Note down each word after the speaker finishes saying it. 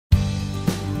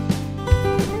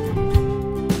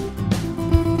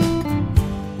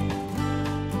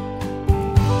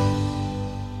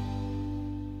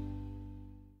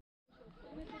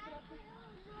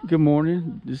Good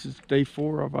morning. This is day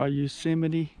 4 of our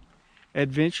Yosemite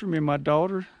adventure. Me and my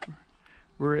daughter,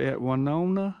 we're at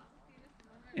Winona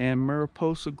and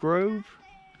Mariposa Grove.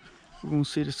 We're going to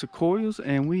see the Sequoias,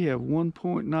 and we have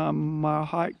 1.9 mile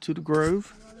hike to the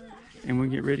Grove, and we'll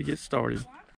get ready to get started.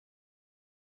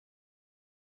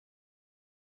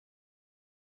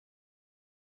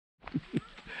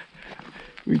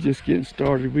 We're just getting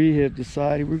started. We have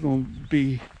decided we're going to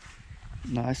be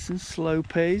nice and slow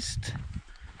paced.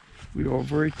 We are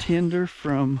very tender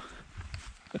from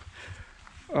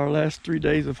our last 3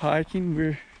 days of hiking.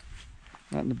 We're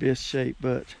not in the best shape,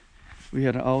 but we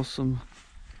had an awesome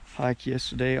hike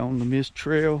yesterday on the Mist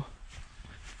Trail.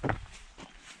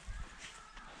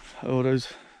 Oh,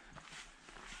 those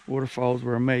waterfalls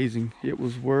were amazing. It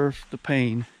was worth the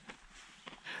pain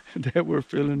that we're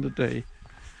feeling today.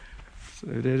 So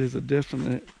that is a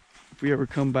definite, if we ever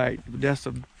come back, that's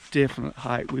a definite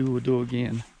hike we will do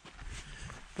again.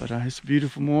 But it's a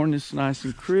beautiful morning. It's nice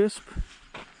and crisp.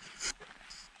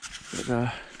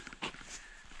 But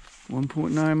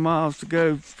 1.9 miles to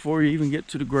go before you even get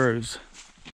to the groves.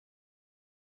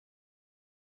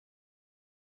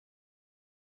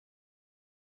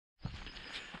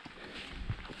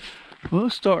 Well,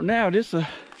 starting out,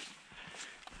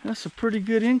 that's a pretty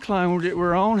good incline that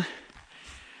we're on.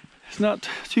 It's not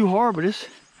too hard, but it's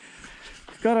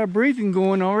got our breathing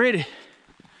going already.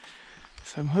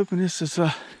 So I'm hoping this is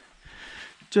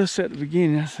just at the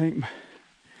beginning. I think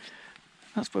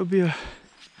that's supposed to be a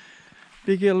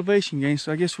big elevation gain,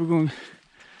 so I guess we're going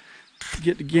to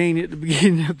get the gain at the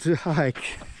beginning of the hike.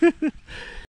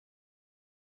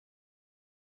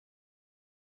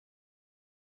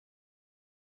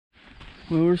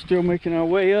 Well, we're still making our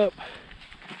way up.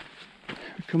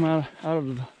 We come out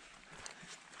of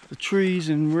the trees,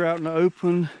 and we're out in the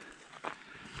open.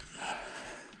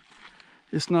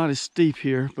 It's not as steep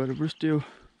here, but we're still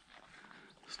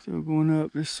going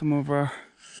up. This is some of our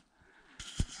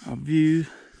view.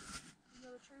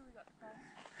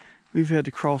 We've had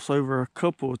to cross over a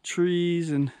couple of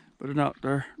trees, but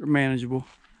they're manageable.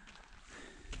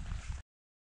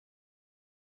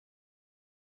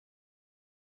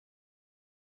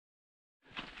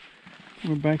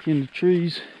 We're back in the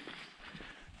trees,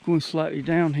 going slightly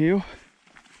downhill.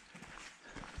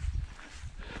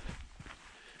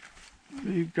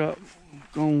 We've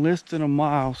gone less than a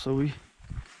mile, so we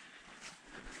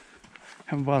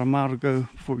have about a mile to go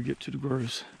before we get to the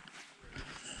groves.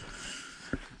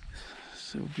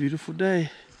 So beautiful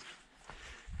day.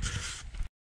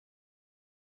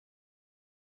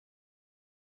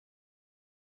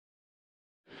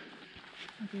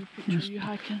 Okay, picture of you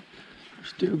hiking. We're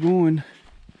still going.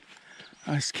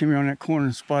 I just came around that corner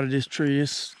and spotted this tree.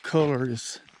 Its color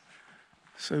is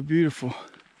so beautiful.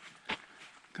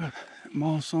 Got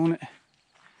moss on it.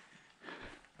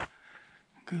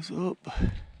 Goes up.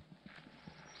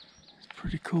 It's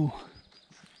pretty cool.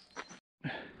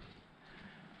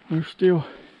 We're still,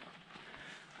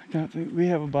 I think we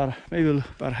have maybe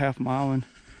about a half mile, and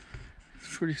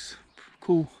it's pretty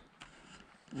cool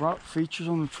rock features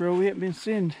on the trail. We haven't been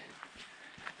seeing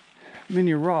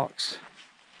many rocks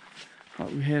like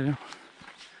we had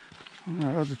on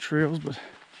our other trails, but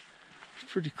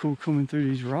it's pretty cool coming through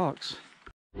these rocks.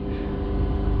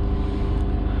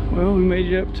 Well, we made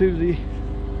it up to the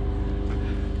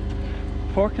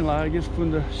parking lot. I guess when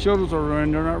the shuttles are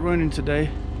running, they're not running today,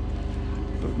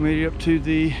 but we made it up to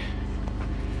the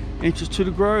entrance to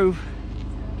the grove.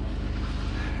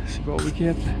 See what we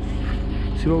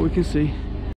can see.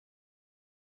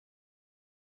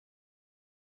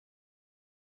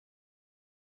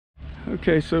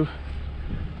 Okay, so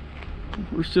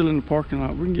we're still in the parking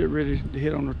lot. We can get ready to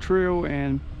head on the trail,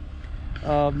 and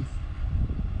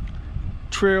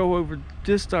trail over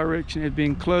this direction had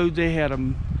been closed. They had a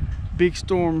big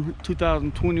storm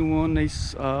 2021.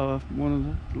 One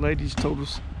of the ladies told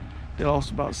us they lost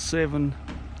about 7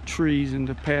 trees and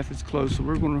the path is closed. So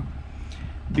we're going to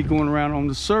be going around on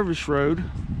the service road,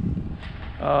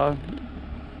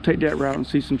 take that route and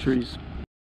see some trees.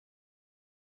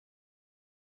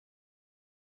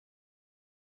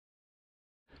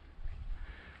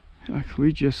 Like,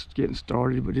 we're just getting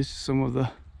started, but this is some of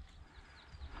the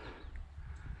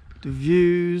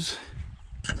views.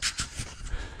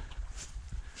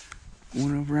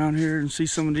 Going over around here and see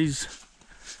some of these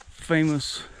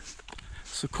famous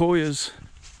sequoias.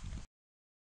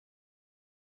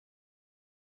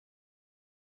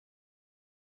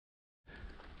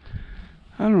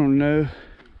 I don't know.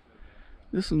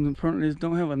 This one apparently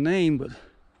don't have a name, but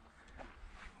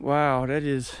wow,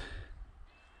 that's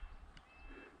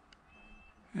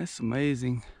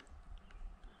amazing.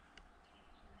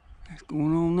 It's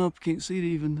going on up. Can't see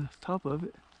even the top of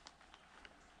it.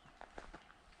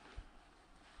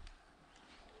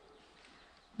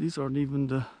 These aren't even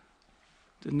the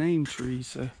name trees,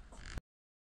 so.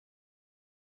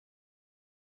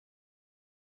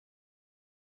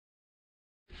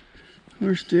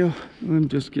 I'm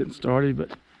just getting started,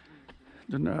 but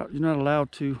you're not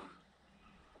allowed to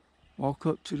walk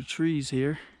up to the trees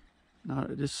here. Not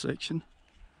at this section.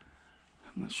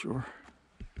 I'm not sure.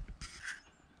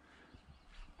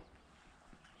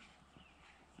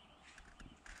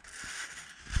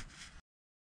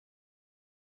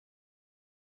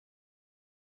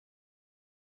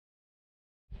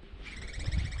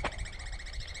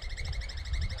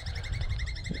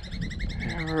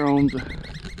 We're on the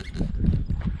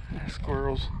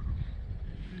squirrels.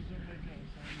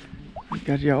 We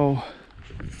got y'all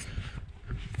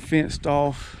fenced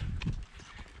off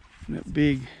from that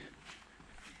big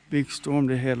storm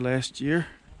they had last year.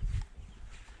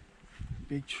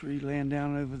 Big tree laying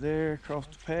down over there across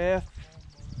the path.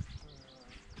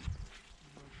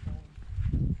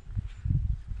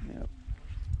 Yep.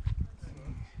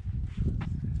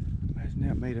 Imagine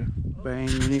that made a bang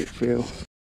when it fell.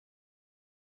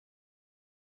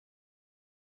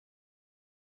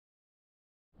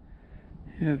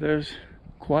 Yeah, there's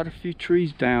quite a few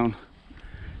trees down.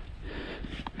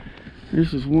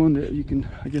 This is one that you can,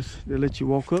 I guess they let you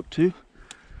walk up to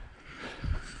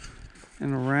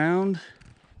and around.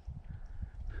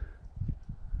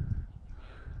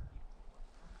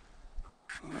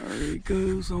 There it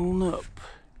goes on up.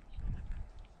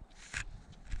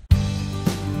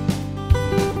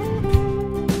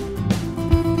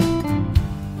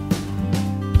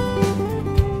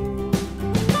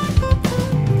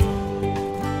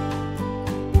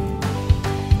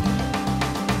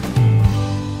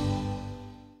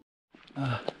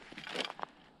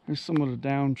 There's some of the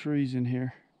down trees in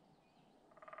here.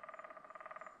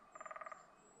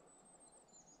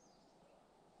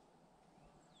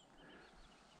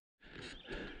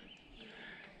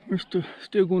 We're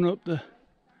still going up the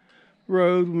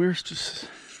road. We're just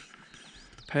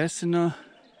passing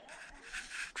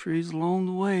trees along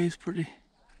the way. It's pretty.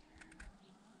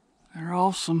 They're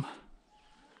awesome.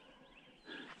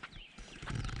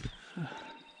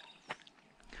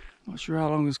 Not sure how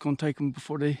long it's going to take them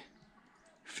before they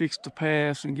fix the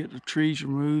paths and get the trees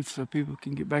removed so people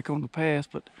can get back on the path,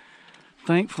 but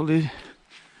thankfully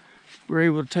we're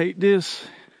able to take this,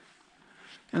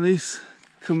 at least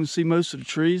come and see most of the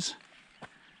trees.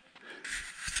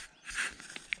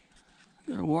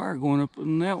 Got a wire going up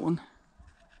on that one.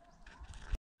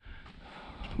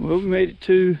 Well, we made it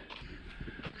to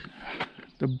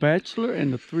the Bachelor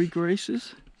and the Three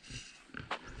Graces.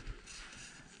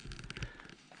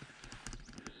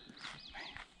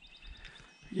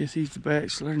 I guess he's the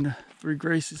Bachelor and the Three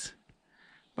Graces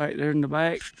back there in the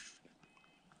back.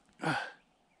 I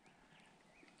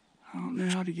don't know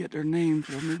how to get their names,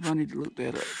 so maybe I need to look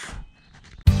that up.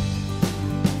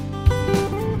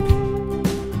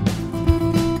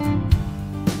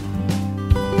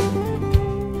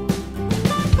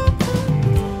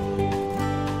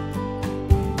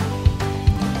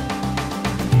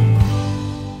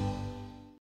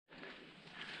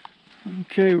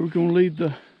 Okay, we're going to leave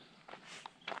the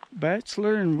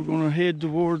Bachelor and we're going to head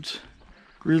towards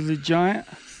Grizzly Giant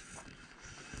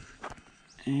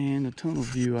and a tunnel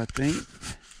view, I think.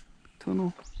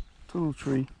 Tunnel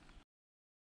tree.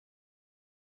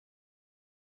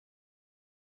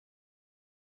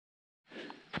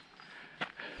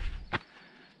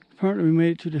 Apparently we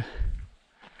made it to the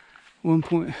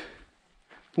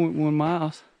 1.1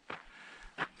 miles.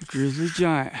 The Grizzly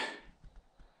Giant.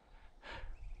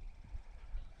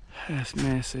 That's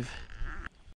massive.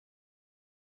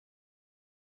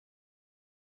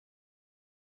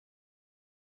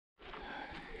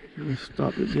 We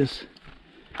stopped at this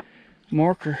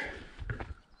marker.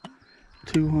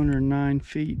 209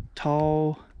 feet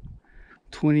tall,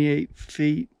 28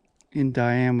 feet in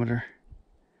diameter,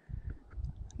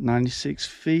 96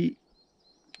 feet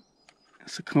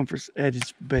circumference at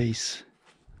its base.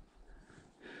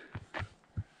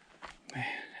 Man,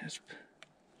 that's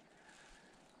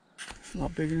a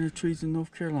lot bigger than the trees in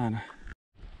North Carolina.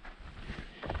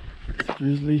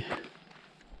 Grizzly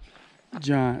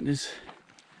Giant.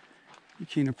 You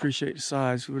can't appreciate the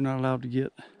size. We're not allowed to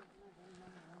get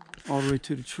all the way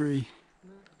to the tree.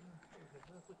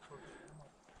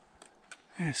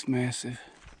 That's massive.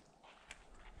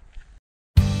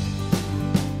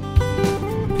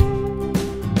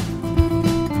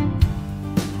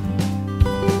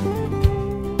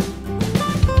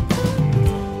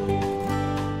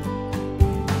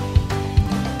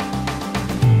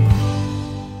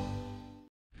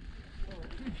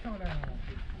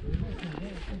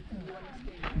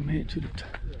 headed to the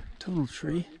tunnel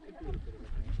tree.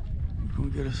 We're gonna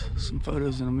get us some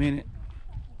photos in a minute.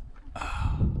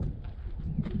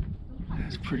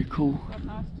 That's pretty cool.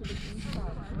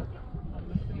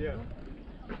 Yeah.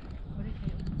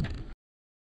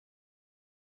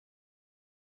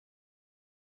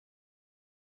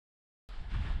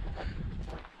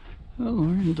 Oh, we're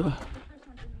in the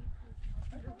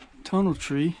tunnel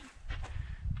tree.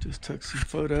 Just took some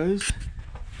photos.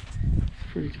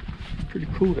 Pretty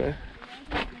cool there.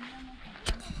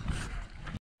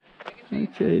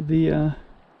 Okay, the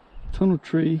tunnel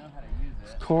tree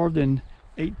was carved in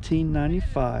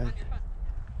 1895.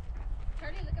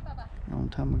 Long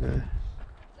time ago.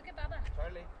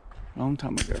 Long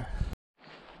time ago.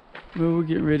 Well, we're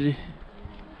getting ready to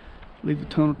leave the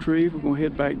tunnel tree. We're gonna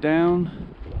head back down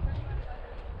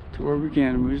to where we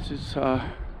began. This is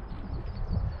our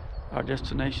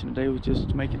destination today was just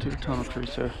to make it to the tunnel tree.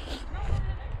 So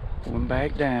going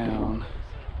back down.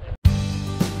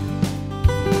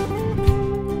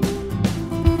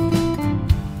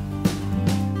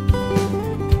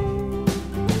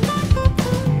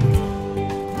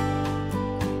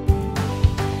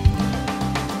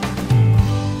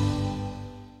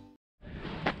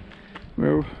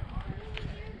 Well,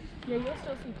 yeah, you'll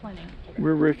still see plenty.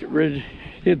 We're ready to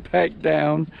head back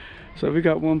down. So we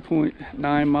got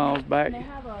 1.9 miles back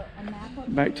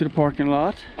to the parking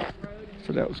lot.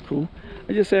 So that was cool.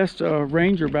 I just asked a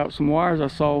ranger about some wires I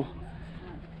saw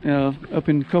up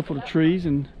in a couple of trees,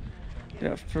 and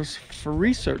for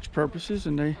research purposes.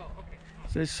 And they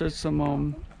said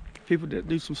some people that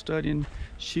do some studying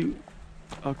shoot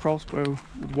a crossbow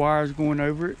with wires going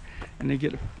over it, and they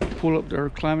get to pull up their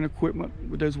climbing equipment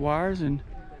with those wires. And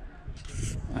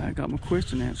I got my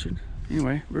question answered.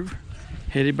 Anyway, we're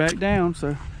headed back down,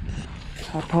 so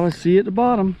I'll probably see you at the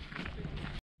bottom.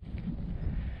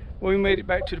 Well, we made it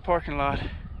back to the parking lot.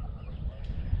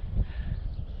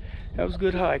 That was a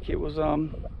good hike. It was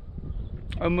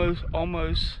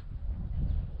almost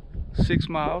 6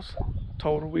 miles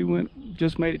total. We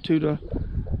just made it to the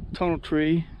tunnel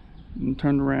tree and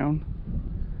turned around.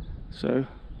 So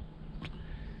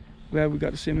glad we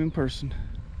got to see him in person.